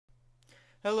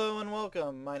Hello and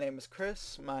welcome. My name is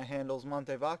Chris, my handle's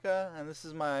Montevaca, and this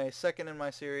is my second in my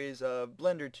series of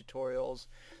Blender tutorials.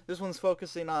 This one's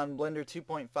focusing on Blender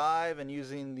 2.5 and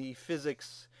using the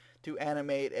physics to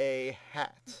animate a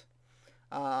hat.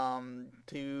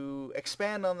 To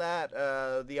expand on that,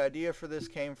 the idea for this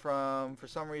came from, for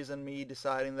some reason, me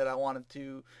deciding that I wanted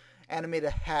to animate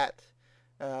a hat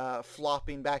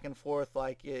flopping back and forth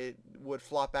like it would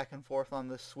flop back and forth on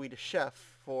the Swedish Chef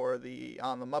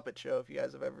on the Muppet Show. If you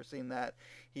guys have ever seen that,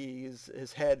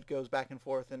 his head goes back and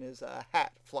forth and his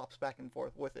hat flops back and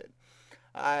forth with it.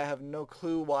 I have no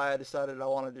clue why I decided I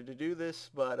wanted to do this,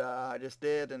 but I just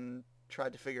did and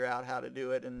tried to figure out how to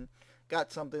do it and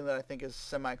got something that I think is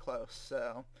semi-close.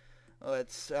 So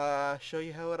let's show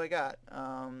you what I got.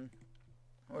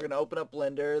 We're going to open up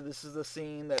Blender. This is the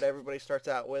scene that everybody starts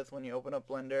out with when you open up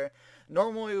Blender.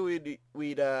 Normally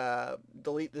we'd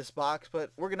delete this box,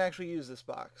 but we're going to actually use this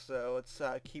box. So let's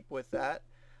keep with that.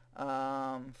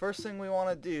 First thing we want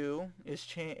to do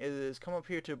is come up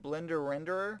here to Blender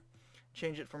Renderer.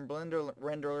 Change it from Blender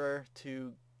Renderer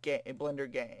to Blender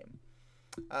Game.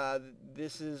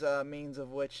 This is a means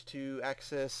of which to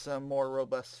access some more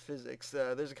robust physics.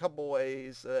 There's a couple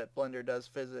ways that Blender does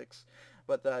physics,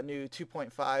 but the new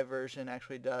 2.5 version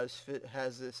actually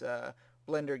has this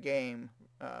Blender Game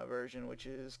version, which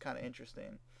is kind of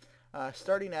interesting.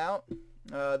 Starting out,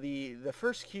 the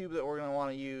first cube that we're going to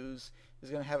want to use is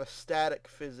going to have a static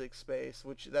physics space,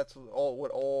 which that's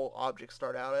what all objects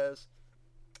start out as.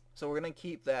 So we're going to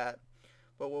keep that.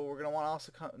 But what we're going to want to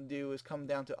also do is come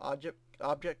down to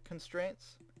object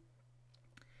constraints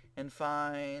and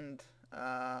find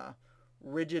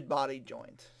rigid body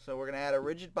joint. So we're going to add a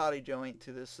rigid body joint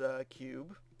to this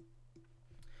cube.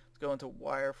 Let's go into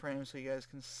wireframe so you guys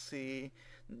can see.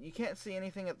 You can't see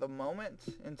anything at the moment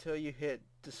until you hit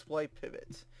display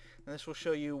pivot. And this will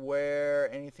show you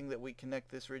where anything that we connect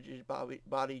this rigid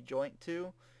body joint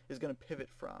to is going to pivot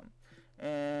from.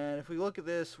 And if we look at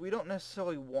this, we don't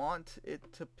necessarily want it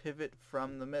to pivot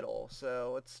from the middle.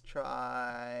 So let's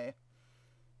try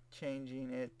changing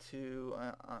it to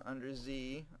under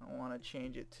Z. I want to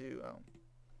change it to,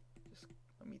 just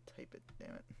let me type it,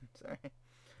 damn it, sorry.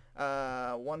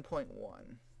 1.1.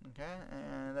 Okay,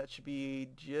 and that should be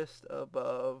just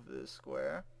above the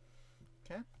square.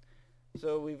 Okay,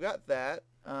 so we've got that.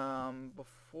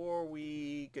 Before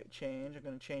we I'm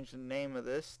going to change the name of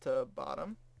this to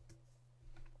bottom.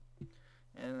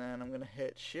 And then I'm going to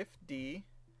hit Shift D,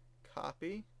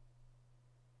 copy,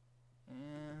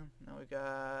 and now we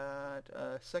got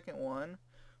a second one,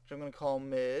 which I'm going to call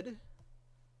mid.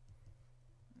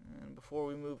 And before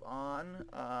we move on,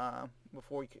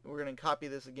 we're going to copy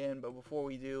this again, but before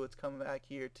we do, let's come back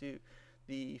here to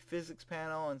the physics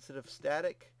panel. Instead of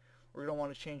static, we're going to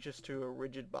want to change this to a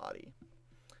rigid body.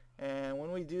 And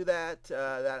when we do that,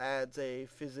 that adds a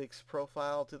physics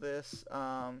profile to this.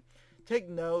 Take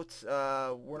note,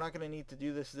 we're not going to need to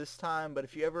do this time, but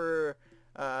if you ever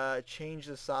change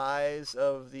the size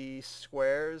of the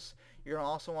squares, you're going to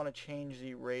also want to change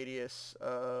the radius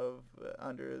of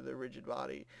under the rigid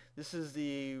body. This is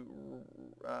the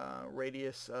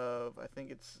radius of, I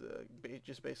think it's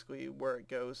just basically where it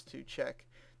goes to check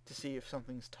to see if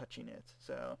something's touching it.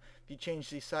 So if you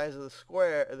change the size of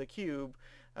the cube,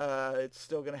 it's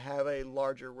still going to have a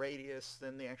larger radius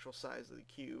than the actual size of the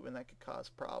cube, and that could cause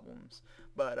problems.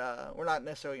 But we're not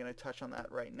necessarily going to touch on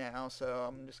that right now, so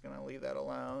I'm just going to leave that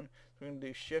alone. So we're going to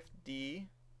do Shift D,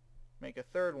 make a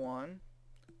third one,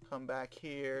 come back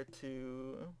here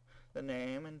to the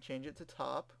name and change it to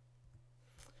top.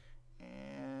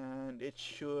 And it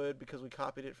should, because we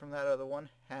copied it from that other one,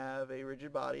 have a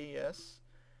rigid body, yes.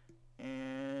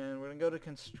 And we're going to go to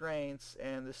constraints,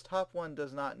 and this top one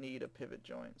does not need a pivot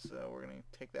joint, so we're going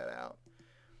to take that out.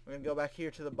 We're going to go back here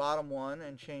to the bottom one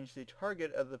and change the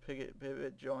target of the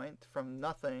pivot joint from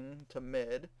nothing to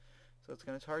mid. So it's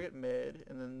going to target mid,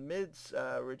 and then mid's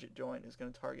rigid joint is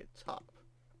going to target top.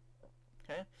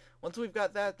 Okay. Once we've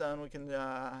got that done, we can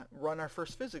run our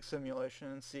first physics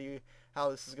simulation and see how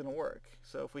this is going to work.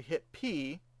 So if we hit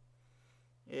P,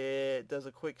 it does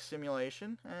a quick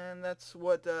simulation, and that's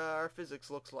what our physics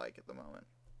looks like at the moment.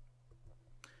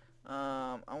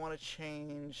 I want to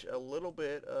change a little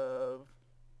bit of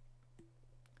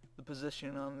the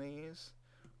position on these.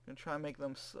 I'm going to try and make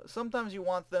them, sometimes you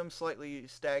want them slightly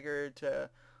staggered to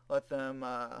let them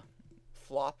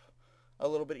flop a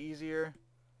little bit easier.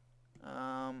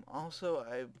 Also,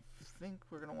 I think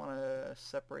we're going to want to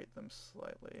separate them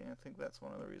slightly. I think that's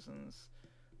one of the reasons.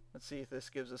 Let's see if this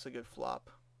gives us a good flop.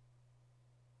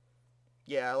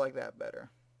 Yeah, I like that better.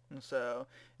 And so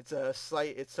it's a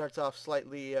it starts off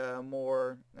slightly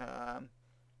more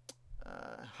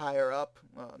higher up,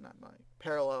 well, not like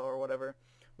parallel or whatever,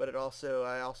 but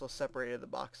I also separated the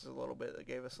boxes a little bit. It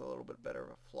gave us a little bit better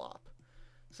of a flop.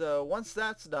 So once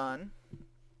that's done,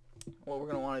 what we're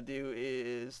going to want to do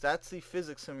is, that's the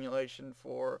physics simulation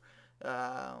for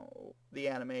the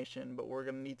animation, but we're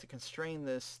going to need to constrain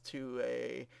this to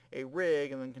a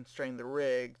rig, and then constrain the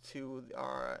rig to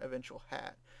our eventual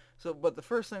hat. So, but the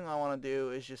first thing I want to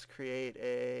do is just create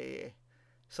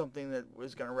something that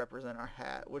was going to represent our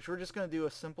hat, which we're just going to do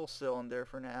a simple cylinder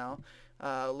for now.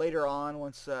 Later on,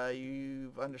 once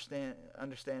you understand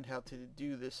how to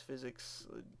do this physics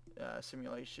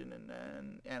simulation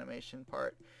and animation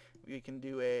part, we can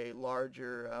do a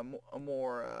larger, a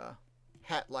more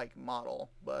hat-like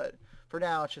model. But for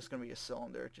now, it's just going to be a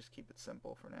cylinder. Just keep it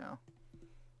simple for now.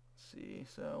 Let's see,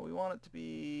 so we want it to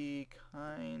be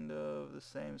kind of the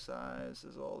same size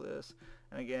as all this.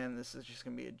 And again, this is just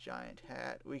going to be a giant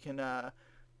hat. We can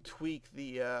tweak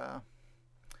the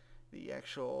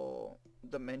actual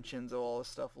dimensions of all this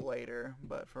stuff later,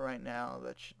 but for right now,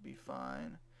 that should be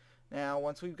fine. Now,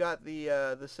 once we've got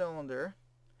the cylinder,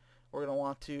 we're going to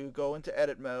want to go into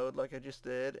edit mode like I just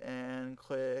did and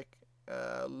click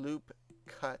loop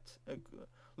cut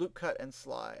and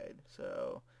slide.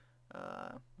 So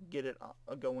get it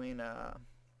going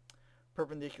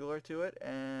perpendicular to it,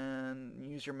 and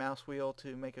use your mouse wheel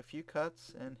to make a few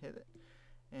cuts and hit it.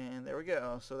 And there we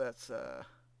go. So that's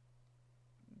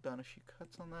done a few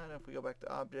cuts on that. If we go back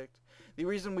to object, the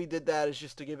reason we did that is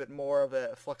just to give it more of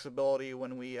a flexibility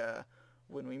when we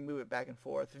move it back and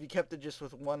forth. If you kept it just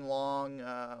with one long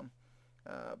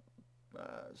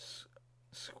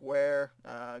square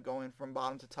going from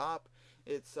bottom to top,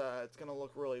 it's gonna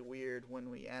look really weird when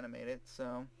we animate it.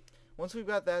 So once we've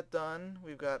got that done,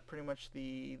 we've got pretty much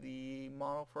the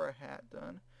model for our hat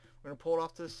done. We're gonna pull it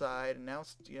off to the side, and now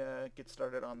let's get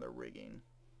started on the rigging.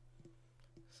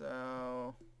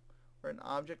 So we're in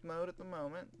object mode at the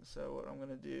moment, so what I'm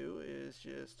gonna do is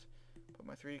just put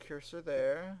my 3D cursor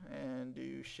there and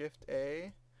do Shift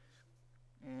A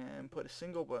and put a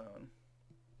single bone.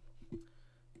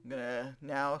 I'm gonna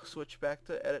now switch back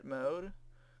to edit mode.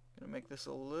 I'm gonna make this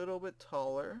a little bit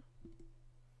taller.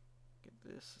 Get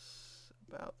this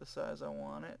about the size I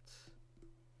want it.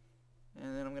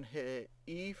 And then I'm gonna hit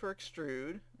E for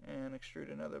extrude and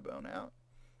extrude another bone out.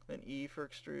 Then E for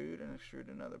extrude and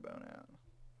extrude another bone out.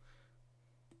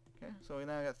 Okay, so we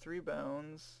now got 3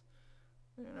 bones.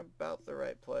 They're in about the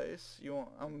right place.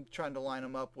 I'm trying to line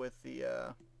them up with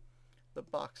the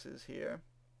boxes here.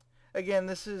 Again,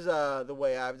 this is the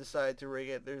way I've decided to rig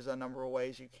it. There's a number of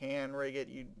ways you can rig it.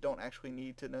 You don't actually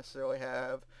need to necessarily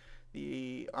have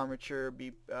the armature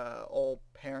be all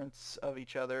parents of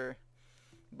each other,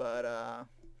 but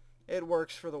it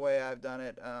works for the way I've done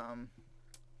it.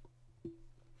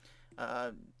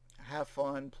 Have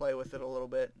fun, play with it a little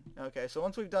bit. Okay, so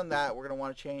once we've done that, we're going to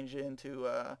want to change into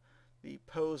the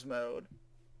pose mode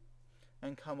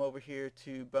and come over here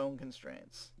to bone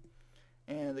constraints.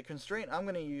 And the constraint I'm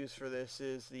going to use for this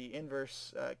is the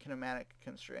inverse kinematic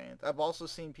constraint. I've also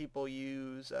seen people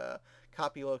use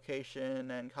copy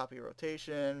location and copy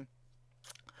rotation.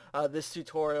 This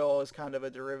tutorial is kind of a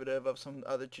derivative of some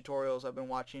other tutorials I've been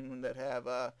watching that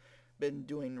have been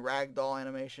doing ragdoll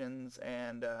animations,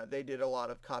 and they did a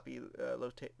lot of copy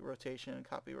rotation and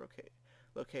copy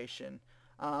location.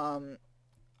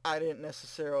 I don't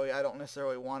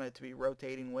necessarily want it to be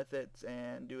rotating with it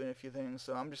and doing a few things,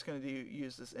 so I'm just going to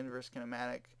use this inverse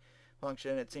kinematic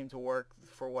function. It seemed to work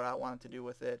for what I wanted to do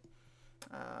with it.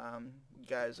 You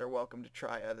guys are welcome to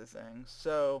try other things.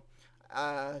 So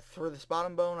for this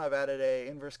bottom bone, I've added a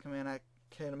inverse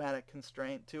kinematic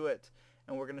constraint to it,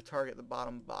 and we're going to target the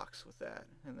bottom box with that.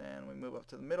 And then we move up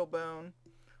to the middle bone.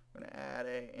 We're going to add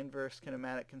a inverse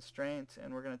kinematic constraint,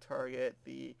 and we're going to target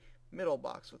the middle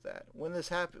box with that. When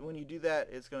you do that,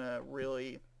 it's going to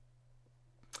really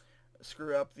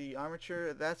screw up the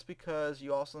armature. That's because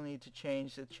you also need to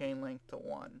change the chain length to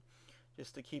 1,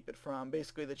 just to keep it from,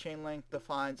 basically the chain length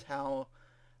defines how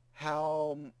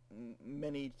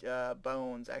many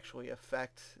bones actually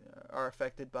are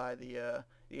affected by the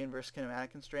inverse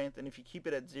kinematic constraint. And if you keep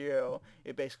it at 0,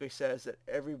 it basically says that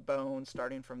every bone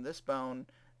starting from this bone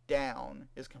down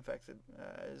is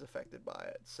affected by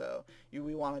it. So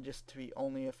we want to just to be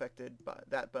only affected by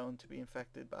that bone, to be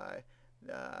affected by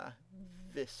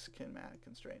this kinematic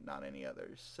constraint, not any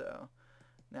others. So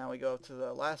now we go up to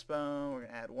the last bone. We're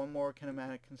going to add one more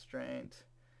kinematic constraint,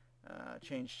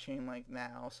 change chain length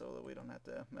now so that we don't have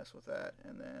to mess with that,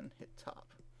 and then hit top.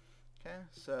 Okay,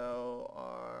 so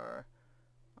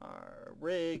our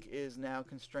rig is now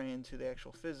constrained to the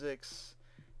actual physics.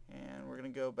 And we're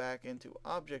going to go back into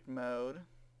object mode,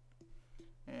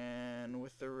 And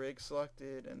with the rig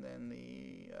selected and then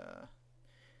the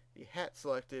hat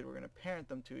selected, we're going to parent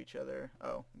them to each other.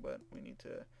 Oh, but we need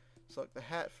to select the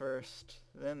hat first,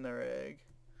 then the rig.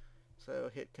 So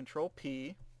hit Control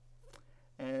P,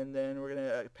 and then we're going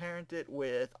to parent it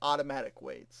with automatic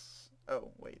weights.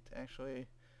 Oh, wait, actually,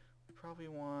 we probably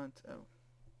want,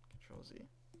 Control Z.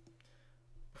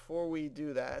 Before we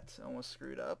do that, I almost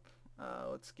screwed up.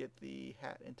 Let's get the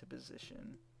hat into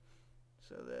position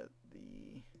so that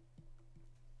the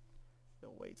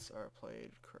weights are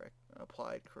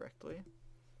applied correctly.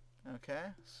 Okay,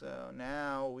 so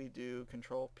now we do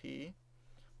Control P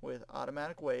with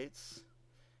automatic weights,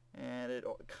 and it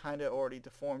kind of already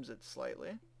deforms it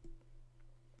slightly.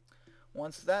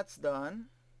 Once that's done,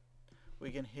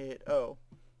 we can hit,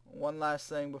 one last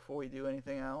thing before we do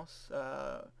anything else.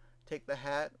 Take the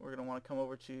hat, we're going to want to come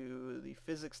over to the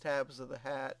physics tabs of the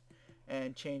hat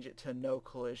and change it to no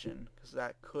collision, because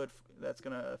that's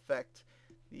going to affect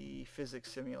the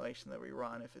physics simulation that we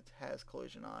run if it has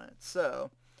collision on it. So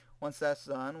once that's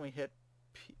done, we hit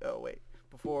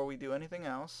before we do anything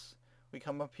else, we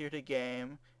come up here to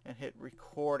game and hit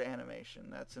record animation.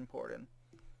 That's important.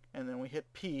 And then we hit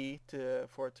P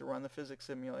for it to run the physics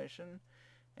simulation.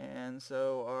 And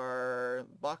so our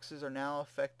boxes are now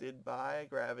affected by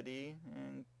gravity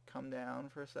and come down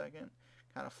for a second,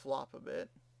 kind of flop a bit.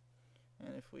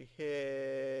 And if we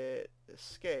hit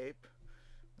escape,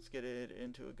 let's get it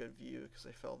into a good view because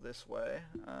I fell this way.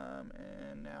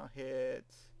 And now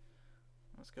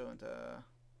let's go into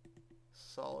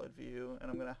solid view,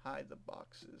 and I'm going to hide the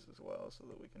boxes as well so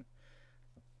that we can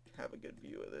have a good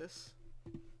view of this.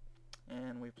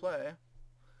 And we play.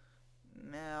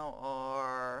 Now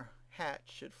our hat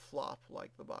should flop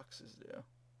like the boxes do,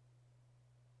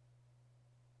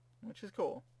 which is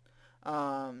cool.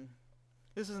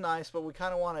 This is nice, but we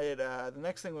kind of wanted, the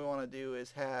next thing we want to do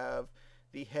is have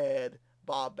the head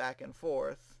bob back and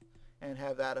forth and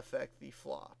have that affect the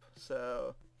flop.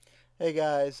 So, hey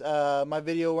guys, my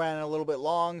video ran a little bit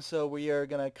long, so we are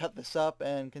going to cut this up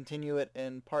and continue it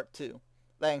in part 2.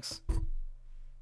 Thanks.